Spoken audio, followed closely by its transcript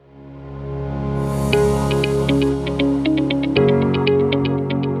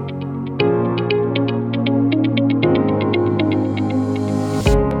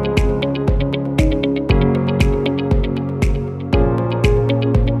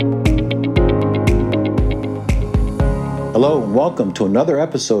Hello and welcome to another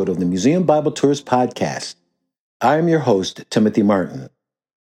episode of the Museum Bible Tours podcast. I am your host, Timothy Martin.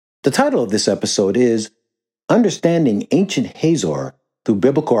 The title of this episode is Understanding Ancient Hazor Through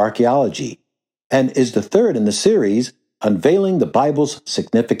Biblical Archaeology, and is the third in the series, Unveiling the Bible's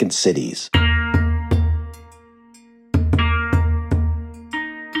Significant Cities.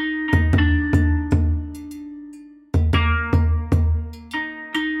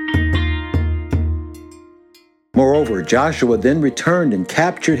 Moreover, Joshua then returned and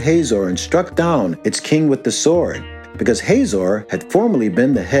captured Hazor and struck down its king with the sword, because Hazor had formerly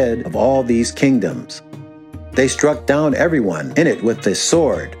been the head of all these kingdoms. They struck down everyone in it with the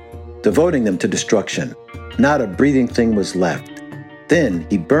sword, devoting them to destruction. Not a breathing thing was left. Then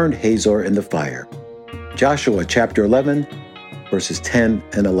he burned Hazor in the fire. Joshua chapter 11, verses 10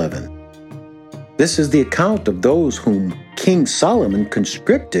 and 11. This is the account of those whom King Solomon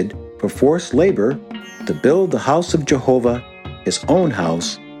conscripted for forced labor to build the house of Jehovah, his own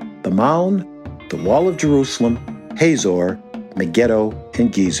house, the mound, the wall of Jerusalem, Hazor, Megiddo,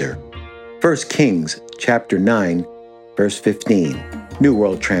 and Gezer. 1 Kings chapter 9, verse 15, New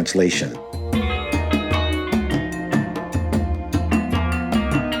World Translation.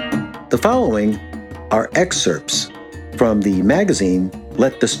 The following are excerpts from the magazine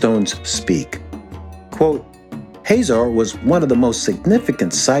Let the Stones Speak. Quote, Hazor was one of the most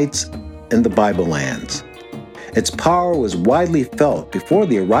significant sites in the Bible lands. Its power was widely felt before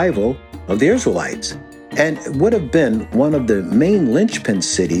the arrival of the Israelites, and it would have been one of the main lynchpin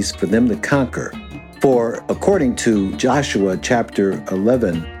cities for them to conquer. For, according to Joshua chapter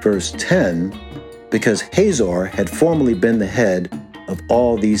 11, verse 10, because Hazor had formerly been the head of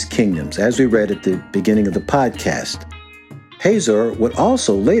all these kingdoms, as we read at the beginning of the podcast. Hazor would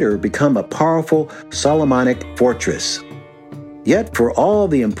also later become a powerful Solomonic fortress. Yet for all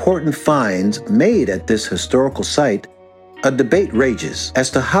the important finds made at this historical site, a debate rages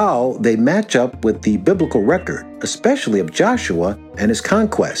as to how they match up with the biblical record, especially of Joshua and his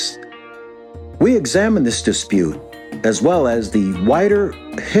conquests. We examine this dispute, as well as the wider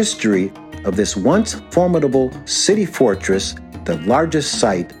history of this once formidable city fortress, the largest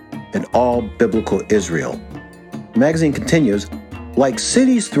site in all biblical Israel. The magazine continues, like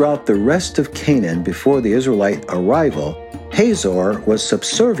cities throughout the rest of Canaan before the Israelite arrival, Hazor was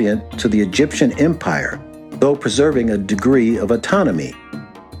subservient to the Egyptian Empire, though preserving a degree of autonomy.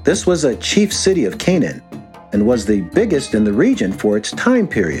 This was a chief city of Canaan and was the biggest in the region for its time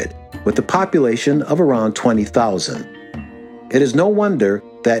period, with a population of around 20,000. It is no wonder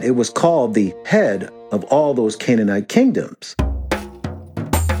that it was called the head of all those Canaanite kingdoms.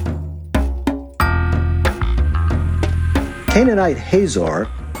 Canaanite Hazor,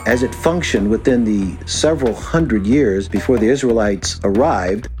 as it functioned within the several hundred years before the Israelites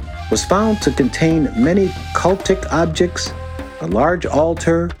arrived, was found to contain many cultic objects, a large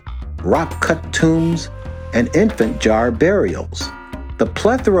altar, rock-cut tombs, and infant jar burials. The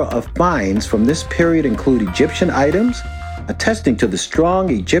plethora of finds from this period include Egyptian items, attesting to the strong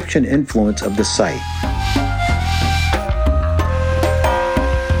Egyptian influence of the site.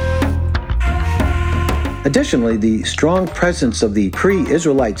 Additionally, the strong presence of the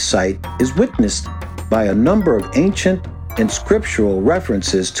pre-Israelite site is witnessed by a number of ancient and scriptural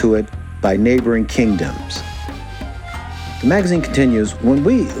references to it by neighboring kingdoms. The magazine continues, when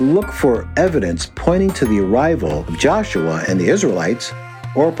we look for evidence pointing to the arrival of Joshua and the Israelites,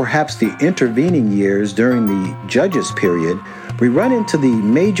 or perhaps the intervening years during the Judges period, we run into the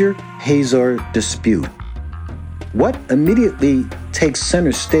major Hazor dispute. What immediately takes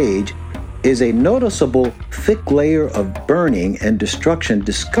center stage is a noticeable thick layer of burning and destruction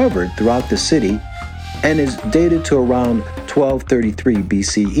discovered throughout the city and is dated to around 1233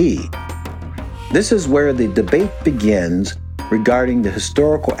 BCE. This is where the debate begins regarding the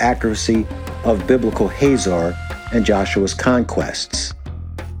historical accuracy of biblical Hazor and Joshua's conquests.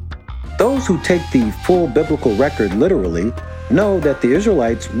 Those who take the full biblical record literally know that the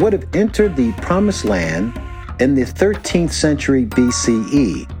Israelites would have entered the Promised Land in the 13th century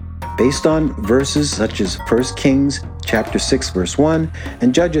BCE, based on verses such as 1 Kings chapter 6 verse 1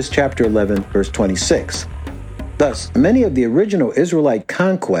 and Judges chapter 11 verse 26. Thus, many of the original Israelite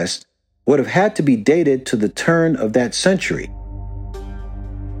conquests would have had to be dated to the turn of that century.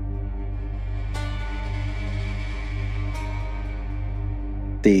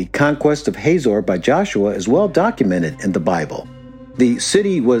 The conquest of Hazor by Joshua is well documented in the Bible. The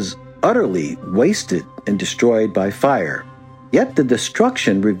city was utterly wasted and destroyed by fire. Yet the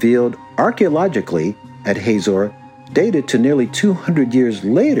destruction revealed archaeologically at Hazor dated to nearly 200 years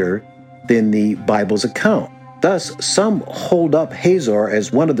later than the Bible's account. Thus, some hold up Hazor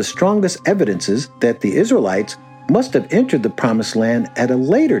as one of the strongest evidences that the Israelites must have entered the Promised Land at a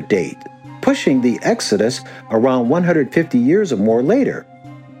later date, pushing the Exodus around 150 years or more later.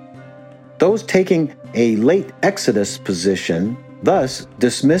 Those taking a late Exodus position thus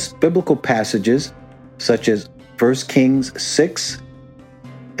dismissed biblical passages such as 1 Kings 6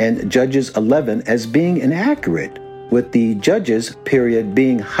 and Judges 11 as being inaccurate, with the Judges period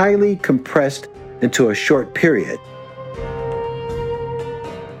being highly compressed into a short period.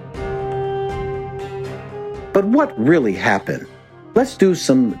 But what really happened? Let's do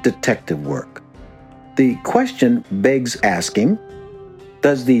some detective work. The question begs asking,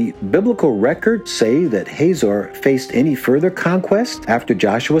 does the biblical record say that Hazor faced any further conquest after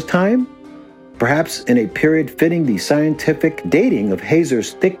Joshua's time? Perhaps in a period fitting the scientific dating of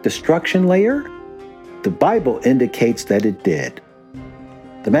Hazor's thick destruction layer? The Bible indicates that it did.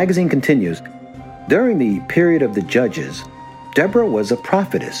 The magazine continues, during the period of the Judges, Deborah was a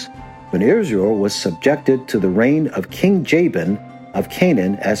prophetess when Israel was subjected to the reign of King Jabin of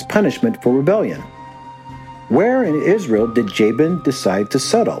Canaan as punishment for rebellion. Where in Israel did Jabin decide to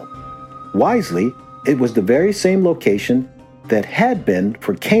settle? Wisely, it was the very same location that had been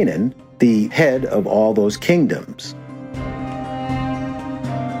for Canaan, the head of all those kingdoms.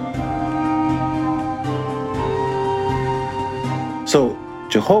 So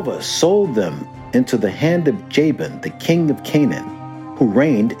Jehovah sold them into the hand of Jabin, the king of Canaan, who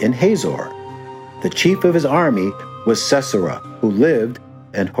reigned in Hazor. The chief of his army was Sisera, who lived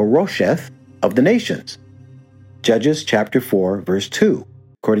in Harosheth of the nations. Judges chapter 4, verse 2,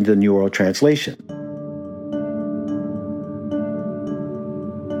 according to the New World Translation.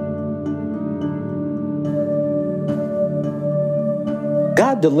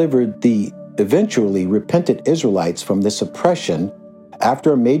 God delivered the eventually repentant Israelites from this oppression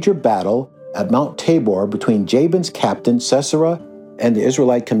after a major battle at Mount Tabor between Jabin's captain Sisera and the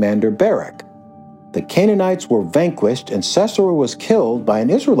Israelite commander Barak. The Canaanites were vanquished and Sisera was killed by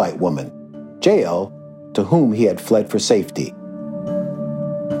an Israelite woman, Jael, to whom he had fled for safety.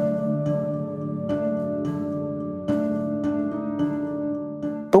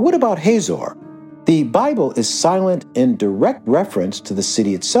 But what about Hazor? The Bible is silent in direct reference to the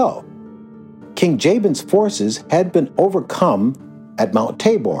city itself. King Jabin's forces had been overcome at Mount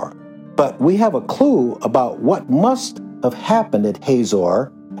Tabor, but we have a clue about what must have happened at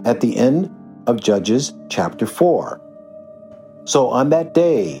Hazor at the end of Judges chapter 4. So on that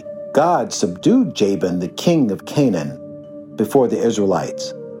day, God subdued Jabin, the king of Canaan, before the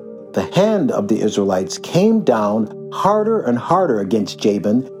Israelites. The hand of the Israelites came down harder and harder against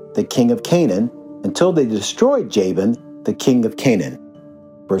Jabin, the king of Canaan, until they destroyed Jabin, the king of Canaan.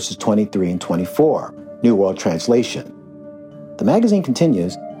 Verses 23 and 24, New World Translation. The magazine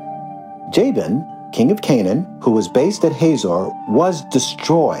continues, Jabin, king of Canaan, who was based at Hazor, was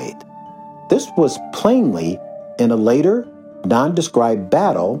destroyed. This was plainly in a later, non-described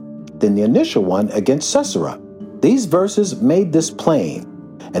battle than the initial one against Sisera. These verses made this plain.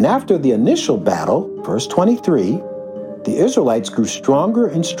 And after the initial battle, verse 23, the Israelites grew stronger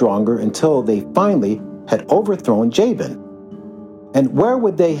and stronger until they finally had overthrown Jabin. And where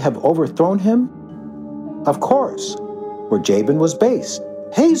would they have overthrown him? Of course, where Jabin was based,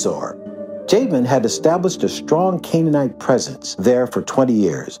 Hazor. Jabin had established a strong Canaanite presence there for 20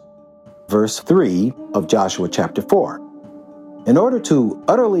 years. Verse 3 of Joshua chapter 4. In order to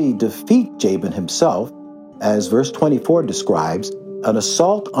utterly defeat Jabin himself, as verse 24 describes, an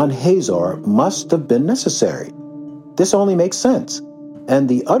assault on Hazor must have been necessary. This only makes sense, and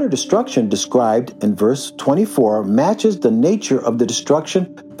the utter destruction described in verse 24 matches the nature of the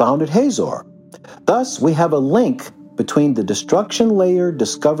destruction found at Hazor. Thus, we have a link between the destruction layer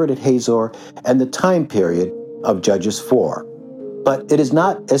discovered at Hazor and the time period of Judges 4. But it is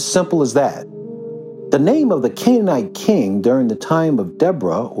not as simple as that. The name of the Canaanite king during the time of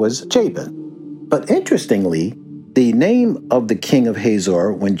Deborah was Jabin. But interestingly, the name of the king of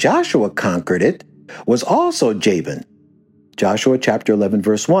Hazor when Joshua conquered it was also Jabin. Joshua chapter 11,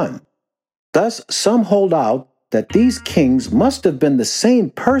 verse 1. Thus, some hold out that these kings must have been the same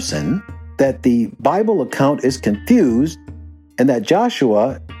person, that the Bible account is confused, and that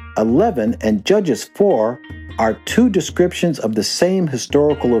Joshua 11 and Judges 4 are two descriptions of the same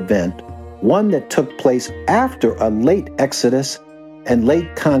historical event, one that took place after a late Exodus and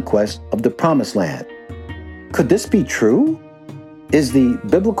late conquest of the Promised Land. Could this be true? Is the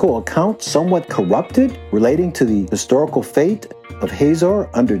biblical account somewhat corrupted relating to the historical fate of Hazor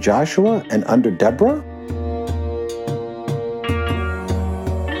under Joshua and under Deborah?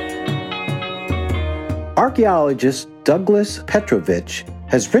 Archaeologist Douglas Petrovich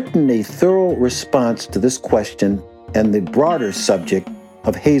has written a thorough response to this question and the broader subject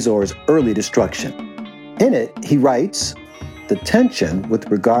of Hazor's early destruction. In it, he writes, the tension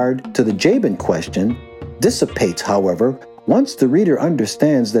with regard to the Jabin question dissipates, however, once the reader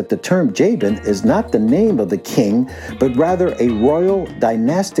understands that the term Jabin is not the name of the king, but rather a royal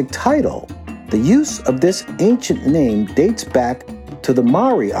dynastic title. The use of this ancient name dates back to the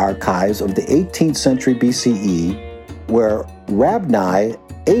Mari archives of the 18th century BCE, where Rabni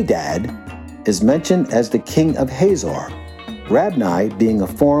Adad is mentioned as the king of Hazor, Rabni being a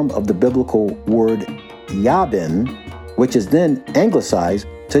form of the biblical word Yabin, which is then anglicized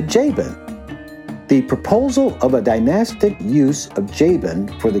to Jabin. The proposal of a dynastic use of Jabin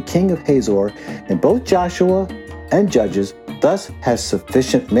for the king of Hazor in both Joshua and Judges thus has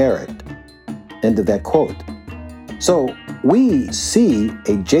sufficient merit. End of that quote. So we see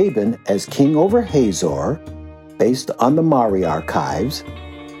a Jabin as king over Hazor, based on the Mari archives,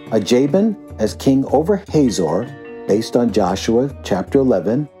 a Jabin as king over Hazor, based on Joshua chapter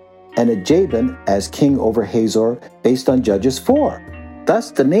 11, and a Jabin as king over Hazor, based on Judges 4.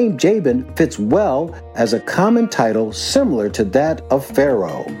 Thus, the name Jabin fits well as a common title similar to that of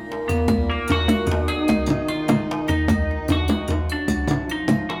Pharaoh.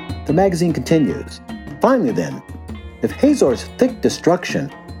 The magazine continues. Finally then, if Hazor's thick destruction,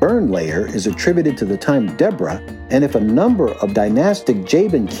 burn layer, is attributed to the time of Deborah, and if a number of dynastic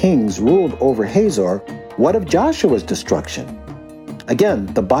Jabin kings ruled over Hazor, what of Joshua's destruction? Again,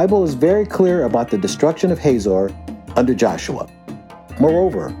 the Bible is very clear about the destruction of Hazor under Joshua.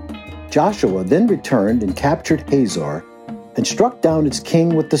 Moreover, Joshua then returned and captured Hazor and struck down its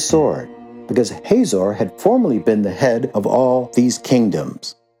king with the sword, because Hazor had formerly been the head of all these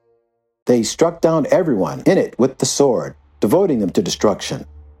kingdoms. They struck down everyone in it with the sword, devoting them to destruction.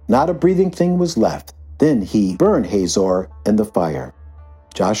 Not a breathing thing was left. Then he burned Hazor in the fire.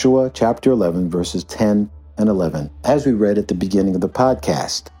 Joshua chapter 11, verses 10 and 11, as we read at the beginning of the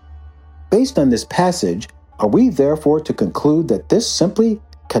podcast. Based on this passage, are we therefore to conclude that this simply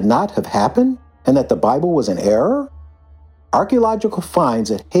could not have happened and that the Bible was an error? Archaeological finds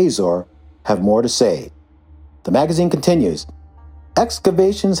at Hazor have more to say. The magazine continues.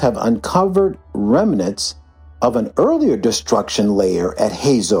 Excavations have uncovered remnants of an earlier destruction layer at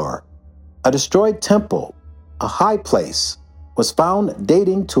Hazor. A destroyed temple, a high place, was found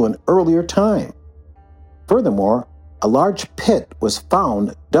dating to an earlier time. Furthermore, a large pit was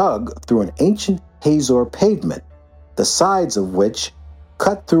found dug through an ancient Hazor pavement, the sides of which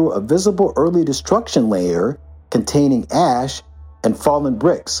cut through a visible early destruction layer containing ash and fallen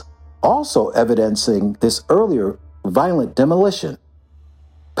bricks, also evidencing this earlier violent demolition.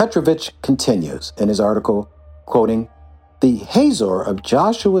 Petrovich continues in his article, quoting, "The Hazor of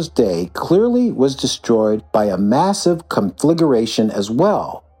Joshua's day clearly was destroyed by a massive conflagration as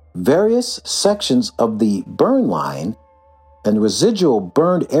well. Various sections of the burn line and residual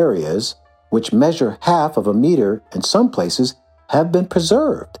burned areas, which measure half of a meter in some places, have been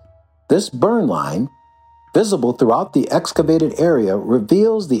preserved. This burn line, visible throughout the excavated area,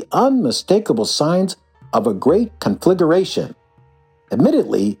 reveals the unmistakable signs of a great conflagration.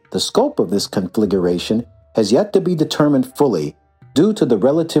 Admittedly, the scope of this conflagration has yet to be determined fully due to the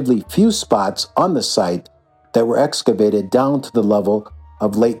relatively few spots on the site that were excavated down to the level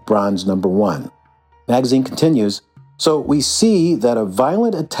of Late Bronze number 1. Magazine continues, so we see that a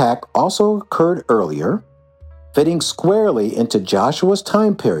violent attack also occurred earlier, fitting squarely into Joshua's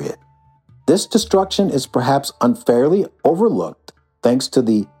time period. This destruction is perhaps unfairly overlooked thanks to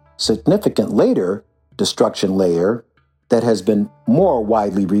the significant later destruction layer that has been more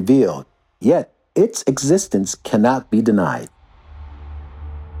widely revealed, yet its existence cannot be denied.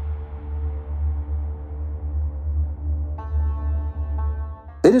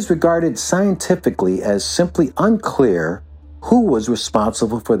 It is regarded scientifically as simply unclear who was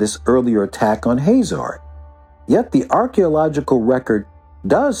responsible for this earlier attack on Hazor. Yet the archaeological record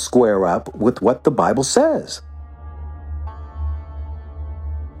does square up with what the Bible says.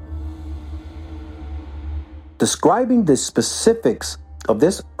 Describing the specifics of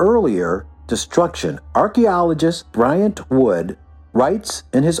this earlier destruction, archaeologist Bryant Wood writes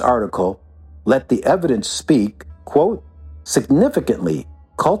in his article, "Let the evidence speak," quote, "significantly,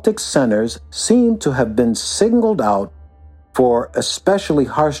 cultic centers seem to have been singled out for especially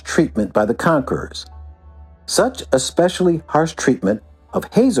harsh treatment by the conquerors. Such especially harsh treatment of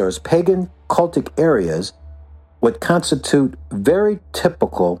Hazor's pagan cultic areas would constitute very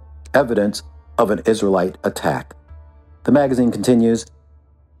typical evidence of an Israelite attack." The magazine continues,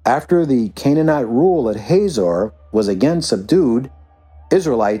 after the Canaanite rule at Hazor was again subdued,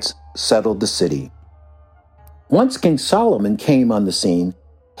 Israelites settled the city. Once King Solomon came on the scene,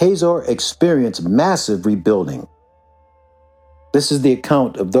 Hazor experienced massive rebuilding. This is the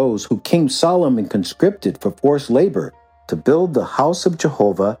account of those who King Solomon conscripted for forced labor to build the house of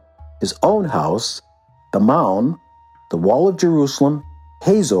Jehovah, his own house, the Mound, the wall of Jerusalem,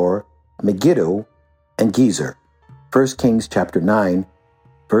 Hazor, Megiddo, and Gezer. 1 Kings chapter 9,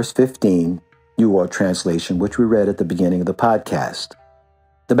 verse 15, New World Translation, which we read at the beginning of the podcast.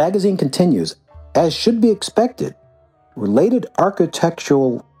 The magazine continues, as should be expected, related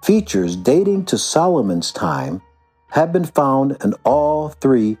architectural features dating to Solomon's time have been found in all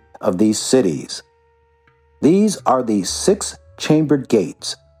three of these cities. These are the six-chambered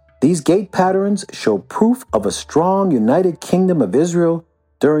gates. These gate patterns show proof of a strong united kingdom of Israel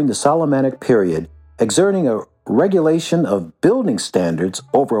during the Solomonic period, exerting a regulation of building standards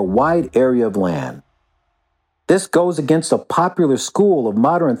over a wide area of land. This goes against a popular school of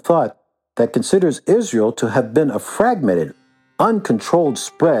modern thought that considers Israel to have been a fragmented, uncontrolled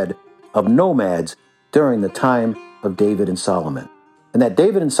spread of nomads during the time of David and Solomon, and that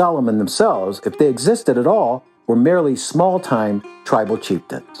David and Solomon themselves, if they existed at all, were merely small-time tribal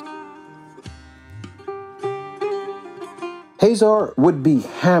chieftains. Hazor would be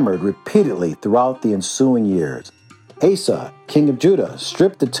hammered repeatedly throughout the ensuing years. Asa, king of Judah,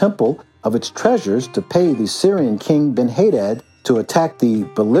 stripped the temple of its treasures to pay the Syrian king Ben-Hadad to attack the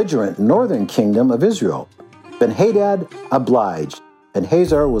belligerent northern kingdom of Israel. Ben-Hadad obliged, and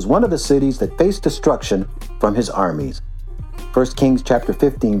Hazor was one of the cities that faced destruction from his armies. 1 Kings chapter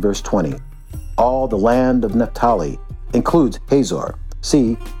 15, verse 20. All the land of Naphtali includes Hazor.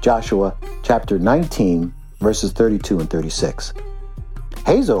 See Joshua chapter 19, verses 32 and 36.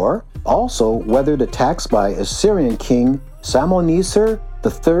 Hazor also weathered attacks by Assyrian king Salmanaser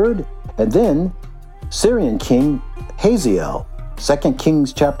III and then Syrian king Hazael. 2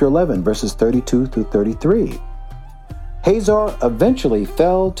 Kings chapter 11, verses 32 through 33. Hazor eventually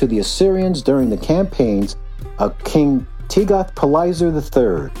fell to the Assyrians during the campaigns of King Tiglath-Pileser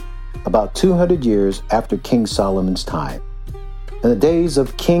III, about 200 years after King Solomon's time. In the days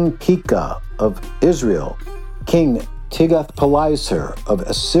of King Pekah of Israel, King Tiglath-Pileser of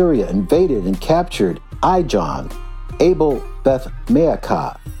Assyria invaded and captured Ijon,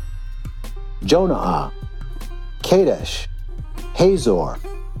 Abel-Beth-Maachah, Jonah, Kadesh, Hazor,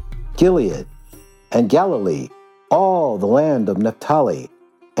 Gilead, and Galilee, all the land of Naphtali,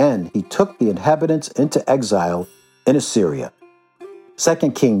 and he took the inhabitants into exile in Assyria. 2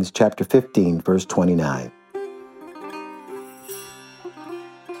 Kings chapter 15, verse 29.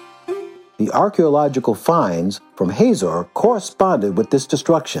 The archaeological finds from Hazor corresponded with this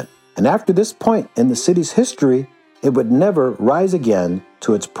destruction, and after this point in the city's history, it would never rise again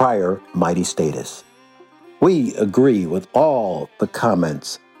to its prior mighty status. We agree with all the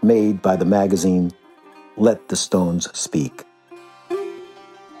comments made by the magazine Let the Stones Speak.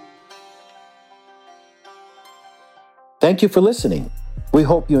 Thank you for listening. We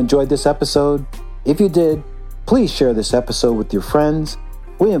hope you enjoyed this episode. If you did, please share this episode with your friends.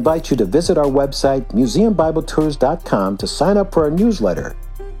 We invite you to visit our website, museumbiblettours.com, to sign up for our newsletter,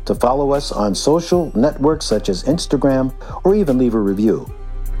 to follow us on social networks such as Instagram, or even leave a review.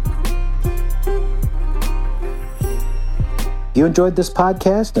 If you enjoyed this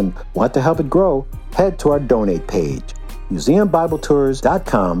podcast and want to help it grow, head to our donate page,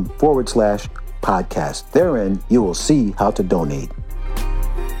 museumbiblettours.com/podcast. Therein, you will see how to donate.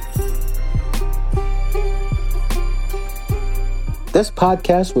 This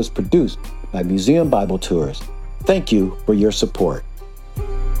podcast was produced by Museum Bible Tours. Thank you for your support.